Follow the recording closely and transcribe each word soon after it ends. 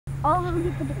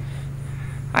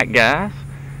Alright guys,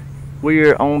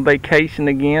 we're on vacation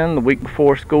again the week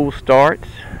before school starts,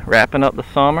 wrapping up the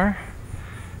summer,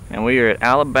 and we are at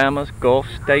Alabama's Gulf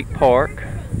State Park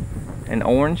in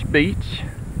Orange Beach,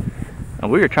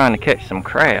 and we are trying to catch some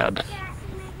crabs.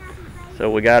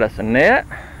 So we got us a net,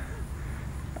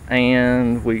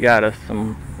 and we got us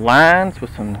some lines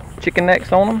with some chicken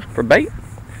necks on them for bait.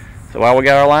 So while we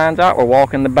got our lines out, we're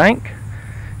walking the bank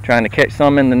trying to catch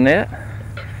some in the net.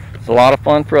 It's a lot of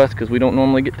fun for us because we don't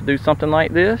normally get to do something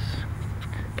like this.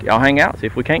 Y'all hang out, see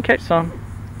if we can't catch some.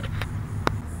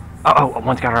 Oh,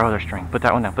 one's got our other string. Put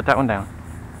that one down, put that one down.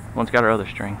 One's got our other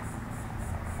string.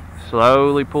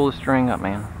 Slowly pull the string up,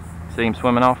 man. See him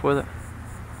swimming off with it?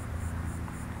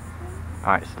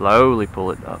 Alright, slowly pull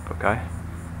it up, okay?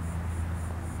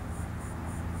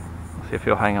 Let's see if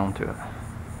he'll hang on to it.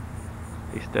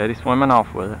 He's steady swimming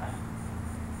off with it.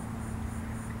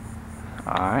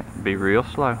 Alright, be real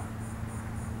slow.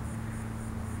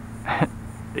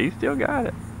 He still got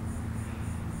it.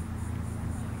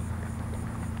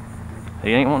 He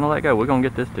ain't wanting to let go. We're gonna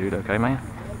get this dude, okay, man?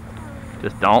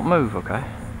 Just don't move, okay?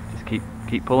 Just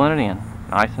keep pulling it in.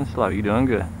 Nice and slow. You're doing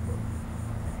good.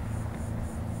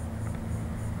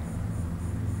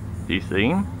 Do you see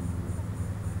him?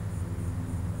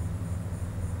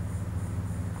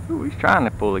 Ooh, he's trying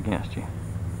to pull against you.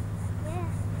 Yeah.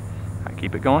 Alright,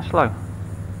 keep it going slow.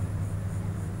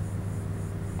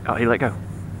 Oh, he let go.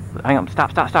 Hang on,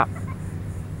 stop.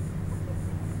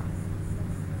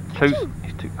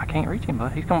 He's two. I can't reach him,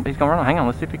 bud. He's gonna run. Hang on,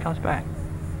 let's see if he comes back.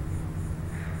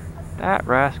 That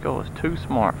rascal is too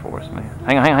smart for us, man.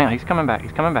 Hang on. He's coming back.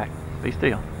 Be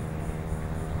still.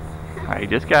 Alright, he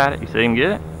just got it. You see him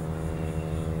get it?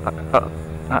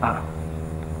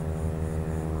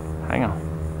 Hang on.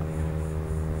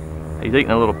 He's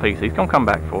eating a little piece. He's gonna come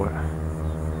back for it.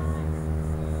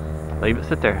 Leave it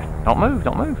sit there. Don't move.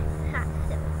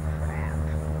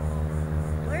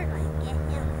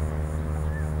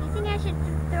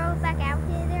 Throw it back out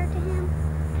there to him?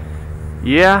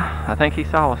 Yeah, I think he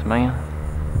saw us, man.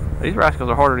 These rascals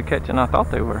are harder to catch than I thought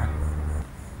they were.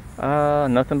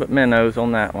 Nothing but minnows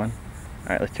on that one.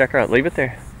 Alright, let's check her out. Leave it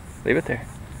there. Let's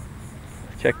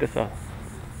check this out.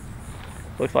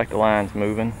 Looks like the line's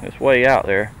moving. It's way out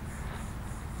there.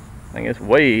 I think it's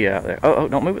way out there. Oh,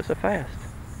 don't move it so fast.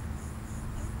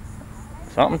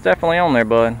 Something's definitely on there,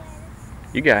 bud.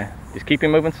 You got it. Just keep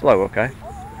him moving slow, okay?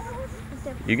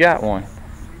 You got one.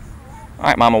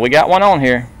 Alright, Mama, we got one on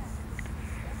here.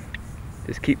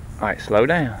 Just keep, alright, slow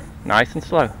down. Nice and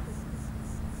slow.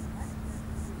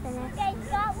 You guys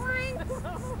got one?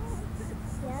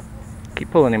 Yep.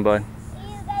 Keep pulling him, bud.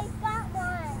 You guys got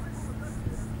one.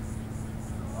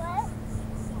 What?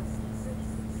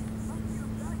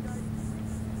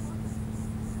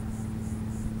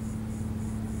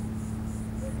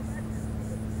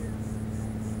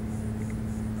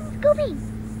 Scooby!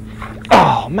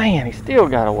 Oh, man, he still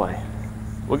got away.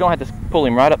 We're going to have to pull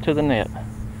him right up to the net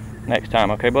next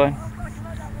time, okay, bud?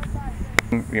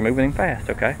 You're moving him fast,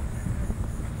 okay?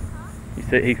 You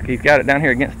see, he's got it down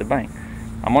here against the bank.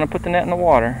 I'm going to put the net in the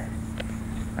water,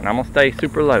 and I'm going to stay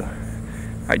super low. All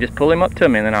right, just pull him up to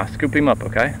me, and then I'll scoop him up,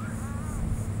 okay? It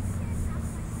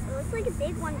looks like a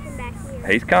big one from back here.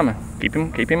 He's coming. Keep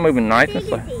him moving nice and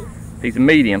slow. He's a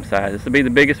medium size. This will be the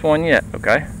biggest one yet,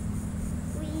 okay?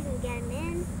 We even get him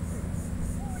in.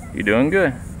 You're doing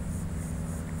good.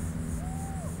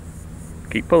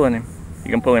 Keep pulling him.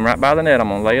 You can pull him right by the net. I'm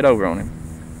going to lay it over on him.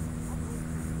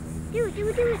 Do it.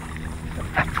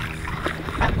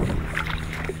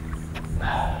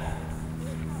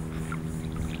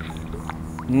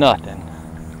 Nothing.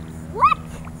 What?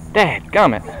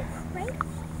 Dadgummit.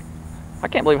 I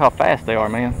can't believe how fast they are,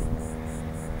 man.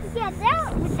 Yeah,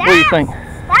 What do you think?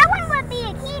 That one would be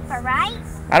a keeper, right?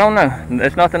 I don't know.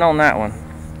 There's nothing on that one.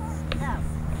 No.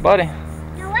 Buddy,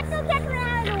 Now let's go catch one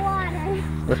out of the water.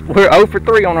 we're 0 for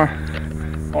 3 on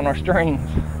our strings.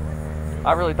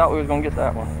 I really thought we was going to get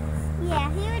that one. Yeah,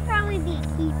 he would probably be a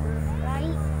keeper,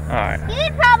 right? Alright. He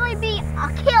would probably be a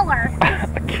killer.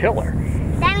 A killer.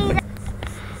 That means...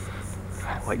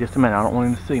 Wait just a minute. I don't want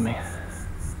him to see me.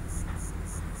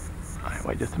 Alright,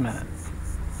 wait just a minute.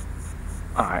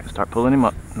 Alright, start pulling him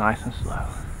up nice and slow.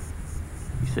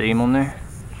 You see him on there?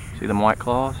 See them white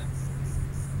claws?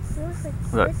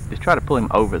 Look, just try to pull him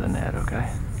over the net, okay?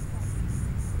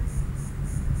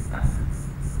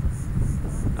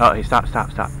 Oh, he stop. He's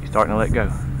starting to let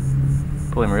go.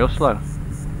 Pull him real slow.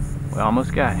 We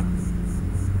almost got him.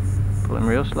 Pull him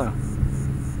real slow.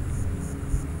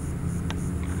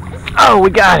 Oh,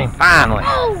 we got him, finally.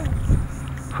 Oh!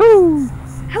 Whew.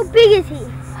 How big is he?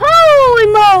 Oh! Holy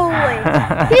moly!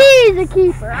 He's a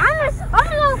keeper. I'm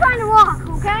gonna go find a rock,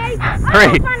 okay? I'm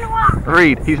gonna go find a rock.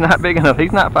 Reed, he's not big enough.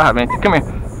 He's not 5 inches. Come here.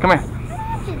 Come here.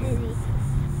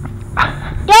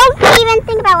 Don't even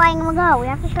think about letting him go. We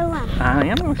have to show him. I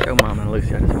am going to show Mama and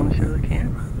Lucy. I just want to show the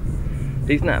camera.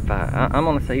 He's not 5. I'm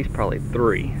going to say he's probably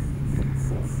 3.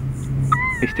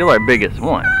 He's still our biggest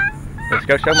one. Let's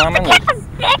go show Mama and Lucy. Catch a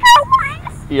bigger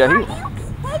one.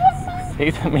 Yeah,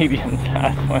 he's a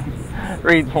medium-sized one.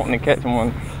 Reed's wanting to catch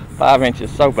one 5 inches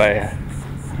so bad.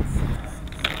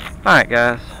 Alright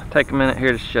guys, take a minute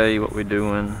here to show you what we're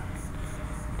doing.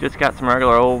 Just got some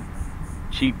regular old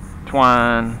cheap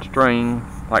twine string,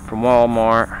 like from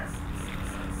Walmart.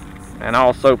 And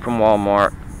also from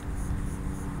Walmart,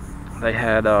 they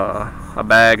had a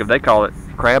bag of, they call it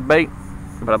crab bait,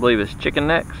 but I believe it's chicken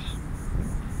necks.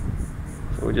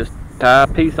 So we just tie a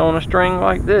piece on a string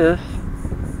like this.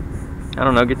 I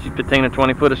don't know, get you 15 or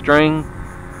 20 foot of string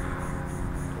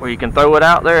where you can throw it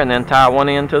out there and then tie one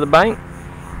end to the bank.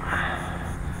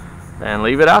 And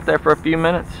leave it out there for a few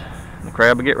minutes. The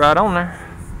crab will get right on there.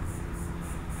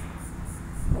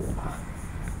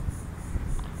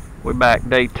 We're back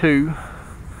day 2.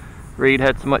 Reed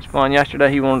had so much fun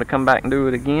yesterday, he wanted to come back and do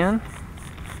it again.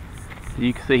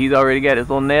 You can see he's already got his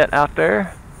little net out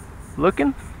there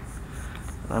looking.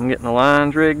 I'm getting the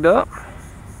lines rigged up.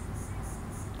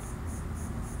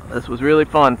 This was really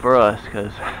fun for us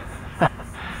because I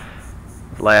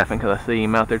was laughing because I see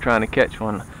him out there trying to catch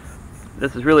one.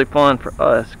 This is really fun for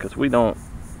us because we don't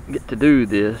get to do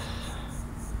this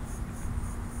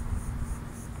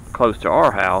close to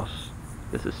our house.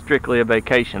 This is strictly a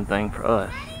vacation thing for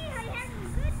us.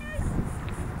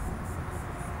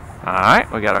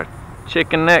 Alright, we got our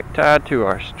chicken neck tied to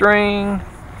our string.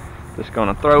 Just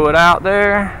gonna throw it out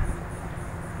there.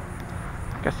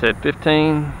 Like I said,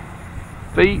 15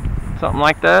 feet, something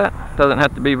like that. Doesn't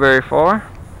have to be very far.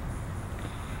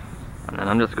 And then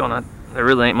I'm just gonna, there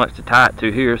really ain't much to tie it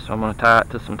to here, so I'm gonna tie it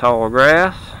to some tall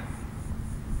grass.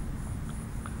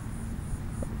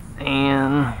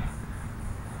 And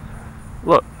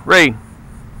look, Reed,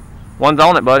 one's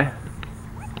on it, buddy.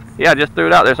 Yeah, I just threw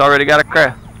it out there. It's already got a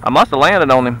crab. I must have landed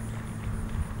on him.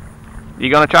 You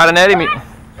gonna try to net him?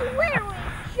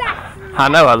 I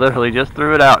know, I literally just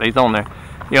threw it out. He's on there.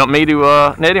 You want me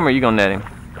to net him, or you gonna net him?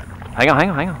 Hang on, hang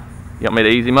on, hang on. You want me to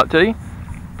ease him up to you?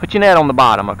 Put your net on the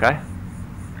bottom, okay?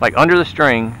 Like under the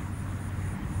string.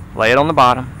 Lay it on the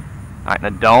bottom. Alright, now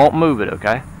don't move it,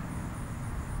 okay?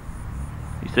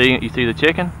 You see the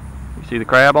chicken? You see the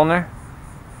crab on there?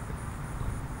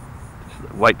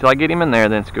 Just wait till I get him in there,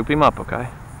 then scoop him up, okay?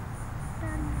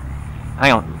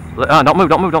 Hang on. Don't move,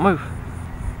 don't move, don't move.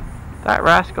 That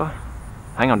rascal.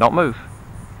 Hang on, don't move.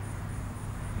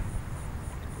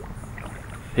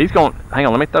 He's going, hang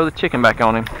on, let me throw the chicken back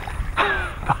on him.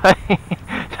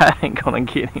 That ain't gonna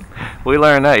get him. We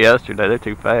learned that yesterday, they're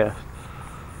too fast.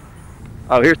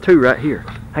 Oh, here's 2 right here.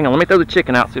 Hang on, let me throw the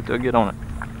chicken out, see if they'll get on it.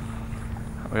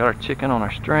 We got our chicken on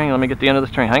our string. Let me get the end of the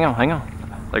string. Hang on, hang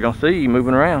on. They're gonna see you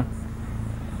moving around.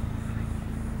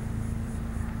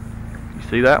 You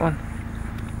see that one?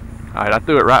 Alright, I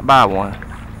threw it right by one.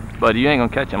 But you ain't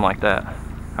gonna catch him like that.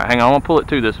 Alright, hang on, I'm gonna pull it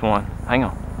to this one. Hang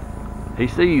on. He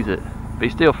sees it. Be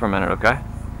still for a minute, okay?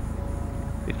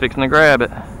 He's fixing to grab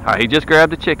it. Alright, he just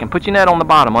grabbed the chicken. Put your net on the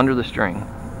bottom under the string.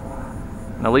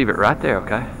 Now leave it right there,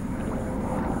 okay?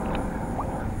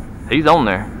 He's on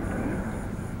there.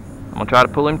 I'm gonna try to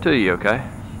pull him to you, okay?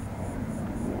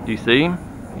 Do you see him?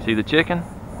 You see the chicken?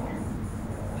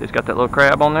 See it's got that little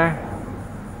crab on there?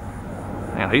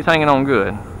 Now he's hanging on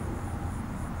good.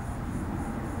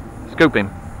 Scoop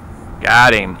him.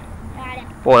 Got him. Got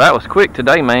him. Boy, that was quick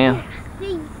today, man.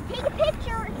 See, take a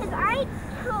picture because I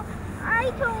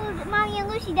told Mommy and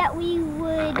Lucy that we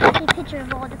would take a picture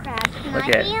of all the crabs. Can Look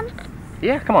I at see him?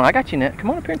 Yeah, come on, I got you, Net. Come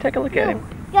on up here and take a look at him.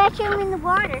 You gotta show him in the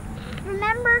water.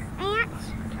 Remember ants?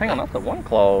 Hang on, that's a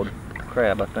one-clawed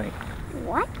crab, I think.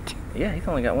 What? Yeah, he's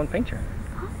only got one pincher.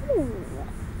 Oh.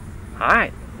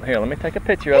 Alright, here, let me take a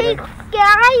picture of Hey, him.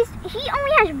 guys, he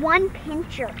only has one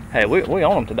pincher. Hey, we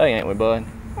on him today, ain't we, bud?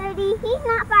 Daddy, he's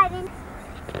not fighting.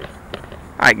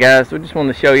 Alright, guys, we just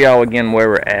wanted to show y'all again where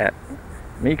we're at.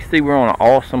 I mean, you can see we're on an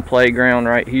awesome playground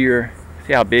right here.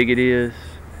 See how big it is?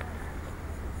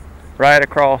 Right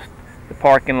across the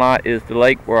parking lot is the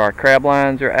lake where our crab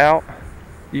lines are out.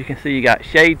 You can see you got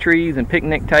shade trees and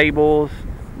picnic tables.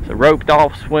 It's a roped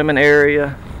off swimming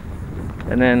area.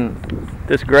 And then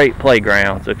this great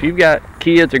playground. So if you've got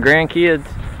kids or grandkids,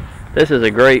 this is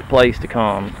a great place to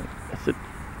come. It's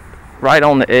right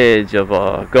on the edge of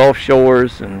Gulf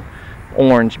Shores and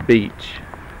Orange Beach.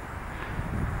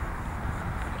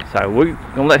 So we're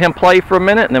gonna let him play for a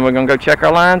minute, and then we're gonna go check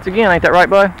our lines again. Ain't that right,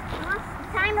 bud?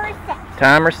 Timer is set.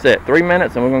 Timer set. 3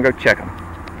 minutes, and we're gonna go check them.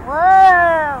 Whoa.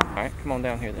 All right, come on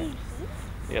down here then.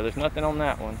 Yeah, there's nothing on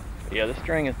that one. Yeah, the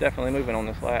string is definitely moving on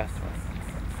this last one.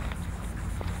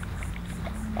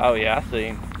 Oh yeah, I see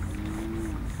him.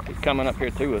 He's coming up here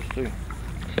to us too.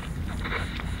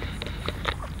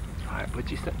 All right,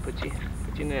 put your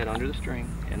net under the string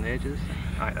and the edge of the string.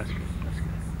 All right, that's good. That's good.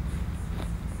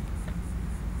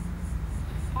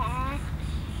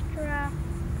 Extra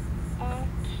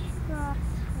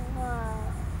slow.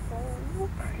 All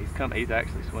right, he's coming. He's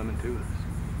actually swimming to us.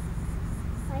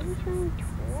 Why are you swimming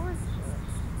towards us?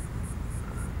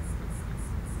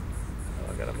 Oh,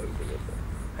 I gotta move a little bit.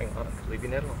 Hang on, leave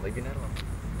your net alone. Leave your net alone.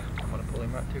 I'm gonna pull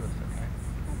him right to us. Okay.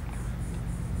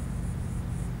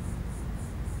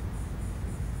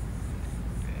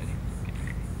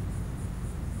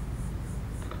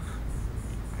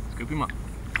 Scoop him up.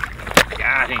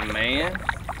 Got him, man.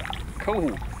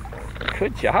 Cool.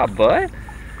 Good job, bud.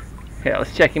 Yeah,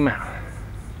 let's check him out.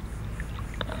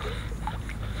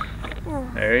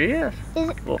 There he is. Is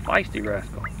it, A little feisty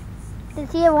rascal.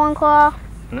 does he have one claw?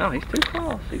 No, he's too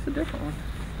close. He's a different one.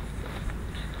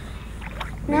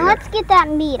 Now let's get that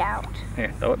meat out.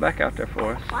 Here, throw it back out there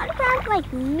for us. Why do crabs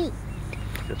like meat?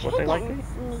 Is this what they like to eat?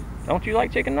 Meat. Don't you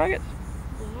like chicken nuggets?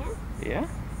 Yeah. Yeah.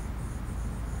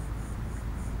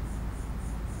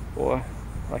 Boy,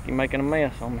 like you're making a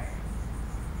mess on me.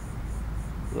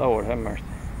 Lord have mercy.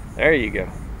 There you go.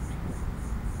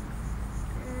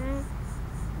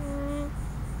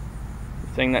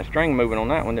 Seen that string moving on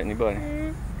that one, didn't you, buddy?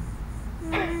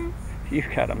 You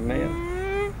got a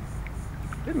mess.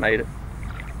 It made it.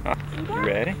 All right. You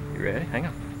ready? You ready? Hang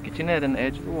on. Get your net in the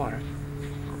edge of the water.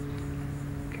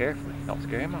 Carefully. Don't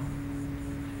scare him off.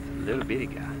 It's a little bitty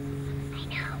guy. I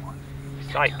know.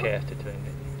 Sight casted to him,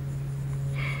 didn't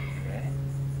you? Ready?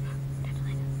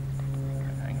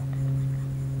 Hang on.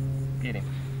 Get him.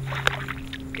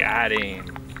 Got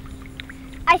him.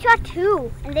 I saw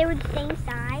two, and they were the same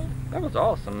size. That was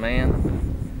awesome, man.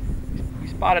 You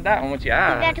spotted that one with your You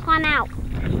eyes. got to climb out.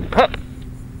 Huh.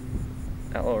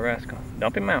 That little rascal.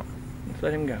 Dump him out. Let's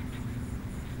let him go.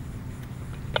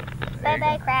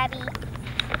 Bye-bye, Krabby.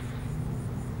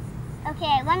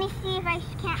 Okay, let me see if I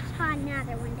can't spot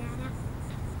another one, Dada.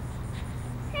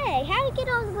 Hey, how did you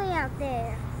get all the way out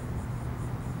there?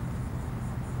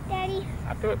 Daddy,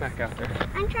 I threw it back out there.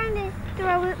 I'm trying to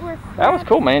throw it where That was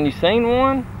cool, man. You seen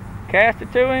one? Cast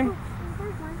it to him?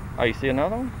 There's one. Oh, you see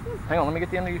another one? Hang on, let me get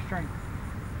the end of your string.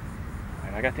 All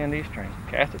right, I got the end of your string.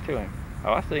 Cast it to him.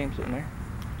 Oh, I see him sitting there.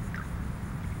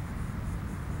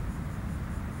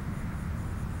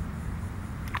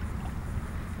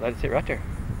 Let it sit right there.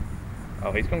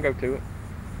 Oh, he's gonna go to it.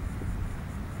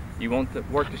 You want to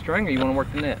work the string or you want to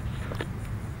work the net?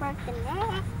 Work the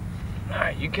net. All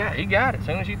right, he got it. As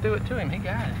soon as you threw it to him, he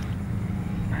got it.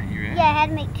 All right, you ready? Yeah, I had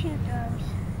to make 2 throws.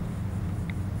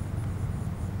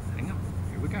 Hang on.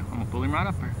 Here we go. I'm gonna pull him right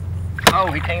up there.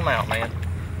 Oh, he came out, man.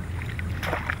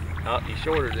 Oh, he's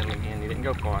shorter than me again. You didn't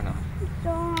go far enough.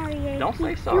 Sorry. Don't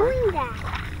say sorry. Doing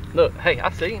that. Look, hey,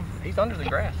 I see him. He's under the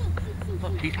grass.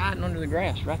 Look, he's hiding under the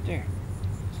grass right there.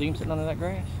 See him sitting under that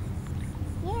grass?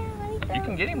 Yeah, let me throw. You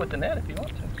can get him with the net if you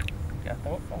want to. You gotta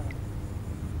throw it for him.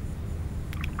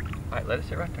 All right, let it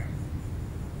sit right there.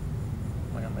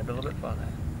 Well, maybe a little bit farther.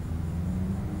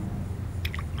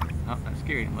 Oh, that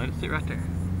scared him. Let it sit right there.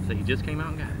 See, he just came out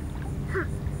and got it. Huh.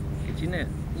 Get your net.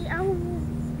 Yeah,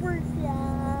 work the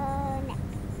net.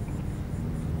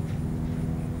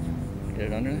 Get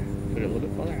it under there. Put it a little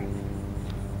bit farther out.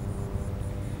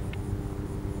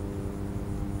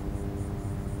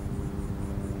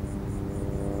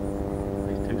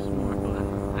 He's too smart, bud.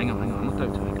 Hang on. I'm gonna throw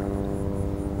it to him.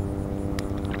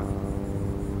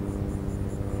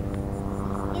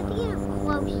 You have to get up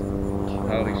close.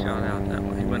 Oh, he shot out that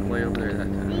one. He went way over there that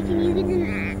time. You can use it in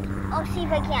that. I'll see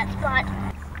if I can't spot.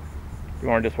 You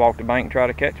want to just walk the bank and try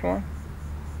to catch one?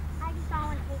 I just saw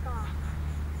one take off.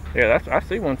 Yeah, I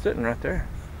see one sitting right there.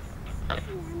 Yeah,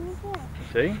 me too.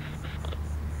 See?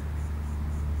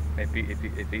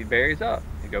 If he buries up,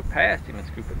 you go past him and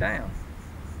scoop it down.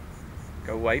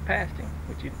 Go way past him,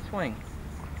 which you swing.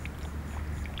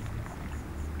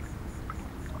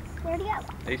 Where'd he go?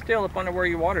 He's still up under where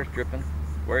your water's dripping.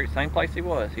 Same place he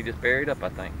was. He just buried up, I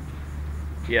think.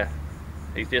 Yeah.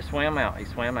 He's just swam out. He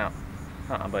swam out.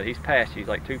 But he's past you. He's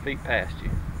like 2 feet past you.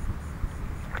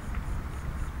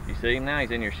 You see him now?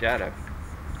 He's in your shadow.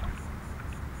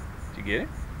 Did you get him?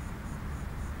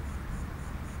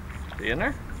 Is he in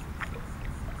there?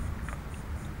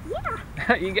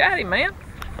 Yeah. You got him, man.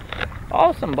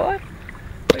 Awesome, bud.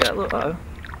 We got a little,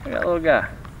 we got a little guy.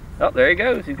 Oh, there he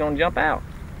goes. He's gonna jump out.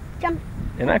 Jump.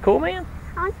 Isn't that cool, man?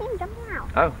 I want to see him jumping out.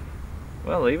 Oh.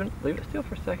 Well, leave it still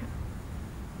for a second.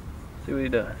 See what he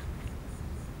does.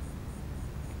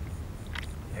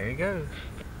 There he goes.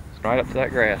 It's right up to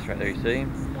that grass right there. You see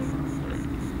him?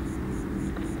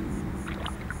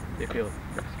 See if he'll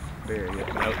bury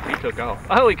it. Nope, he took off.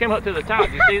 Oh, he came up to the top.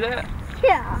 Did you see that?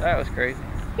 Yeah. That was crazy.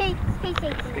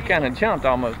 He kind of jumped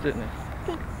almost, didn't he?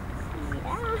 Yeah.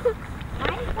 Why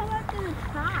did he come up to the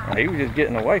top? He was just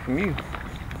getting away from you.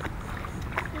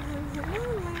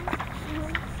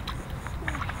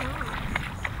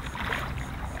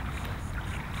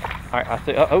 Alright, I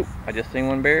see. Oh, I just seen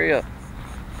one bury up.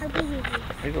 How big is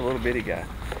he? He's a little bitty guy.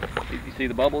 You see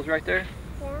the bubbles right there?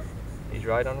 Yeah. He's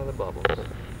right under the bubbles.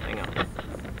 Hang on.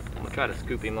 I'm gonna try to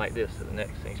scoop him like this to the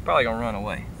next thing. He's probably gonna run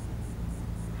away.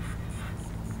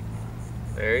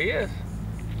 There he is.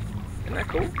 Isn't that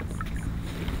cool?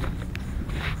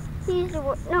 He's the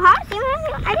no, I see him.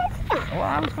 I didn't see him. Well,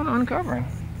 I was gonna uncover him.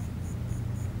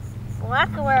 Well,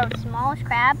 that's the world's smallest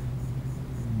crab.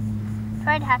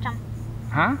 Try to touch him.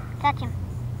 Huh? Touch him.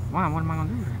 Why? What am I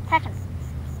gonna do? Touch him.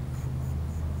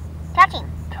 Touch him.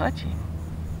 Touch him.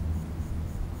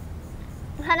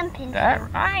 Let him pinch That you.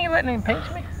 I ain't letting him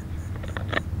pinch me.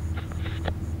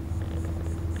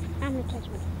 I'm gonna touch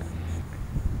me.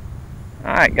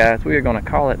 Alright guys, we are going to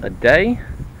call it a day.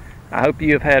 I hope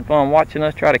you have had fun watching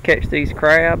us try to catch these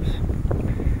crabs.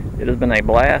 It has been a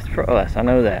blast for us, I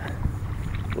know that.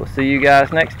 We'll see you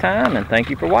guys next time, and thank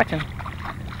you for watching.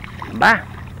 Bye.